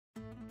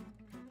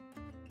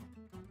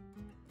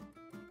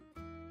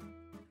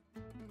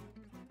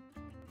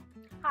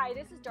Hi,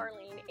 this is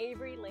Darlene,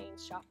 Avery Lane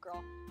shop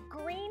girl.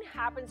 Green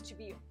happens to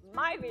be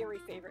my very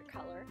favorite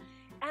color,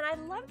 and I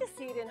love to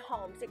see it in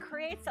homes. It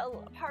creates a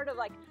part of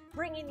like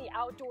bringing the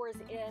outdoors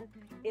in.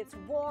 It's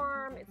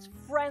warm, it's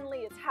friendly,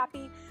 it's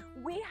happy.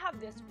 We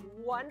have this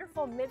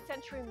wonderful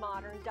mid-century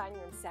modern dining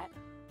room set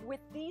with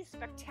these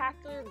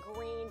spectacular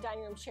green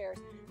dining room chairs.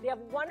 They have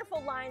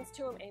wonderful lines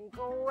to them and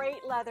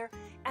great leather.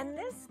 And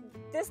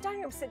this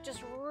dining room set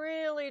just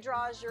really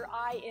draws your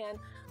eye in.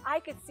 I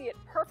could see it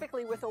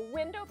perfectly with a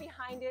window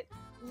behind it.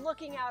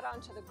 Looking out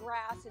onto the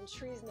grass and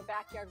trees in the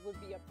backyard would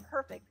be a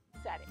perfect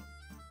setting.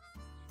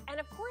 And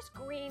of course,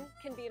 green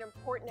can be an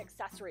important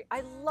accessory.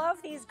 I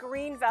love these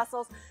green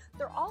vessels.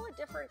 They're all a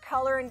different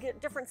color and get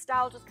different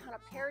style, just kind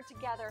of paired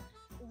together,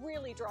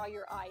 really draw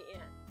your eye in.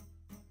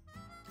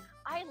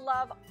 I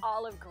love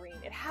olive green.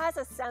 It has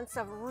a sense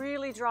of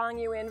really drawing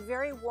you in,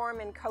 very warm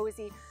and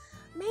cozy.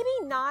 Maybe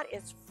not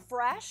as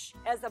fresh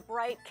as a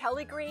bright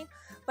Kelly green,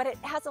 but it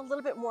has a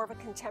little bit more of a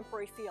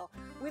contemporary feel.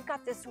 We've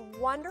got this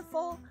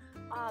wonderful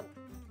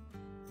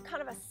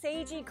kind of a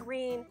sagey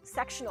green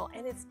sectional,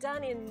 and it's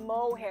done in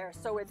mohair,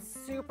 so it's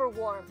super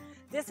warm.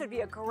 This would be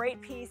a great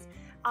piece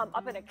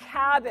up in a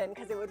cabin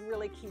because it would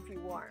really keep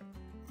you warm.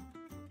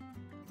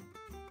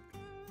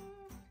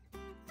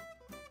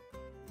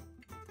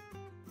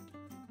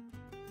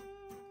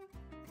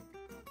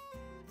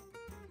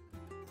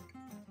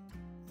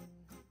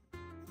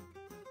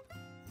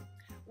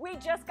 We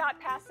just got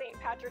past St.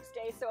 Patrick's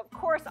Day, so of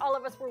course all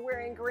of us were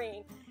wearing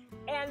green.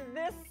 And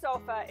this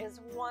sofa is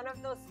one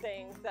of those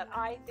things that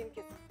I think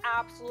is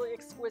absolutely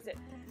exquisite.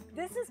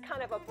 This is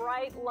kind of a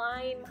bright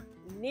lime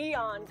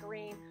neon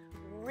green,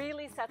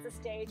 really sets the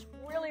stage,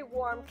 really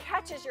warm,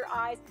 catches your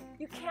eyes.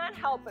 You can't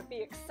help but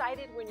be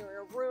excited when you're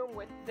in a room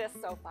with this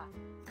sofa.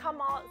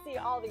 Come on, see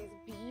all these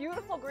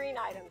beautiful green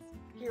items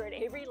here at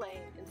Avery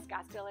Lane in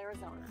Scottsdale,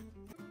 Arizona.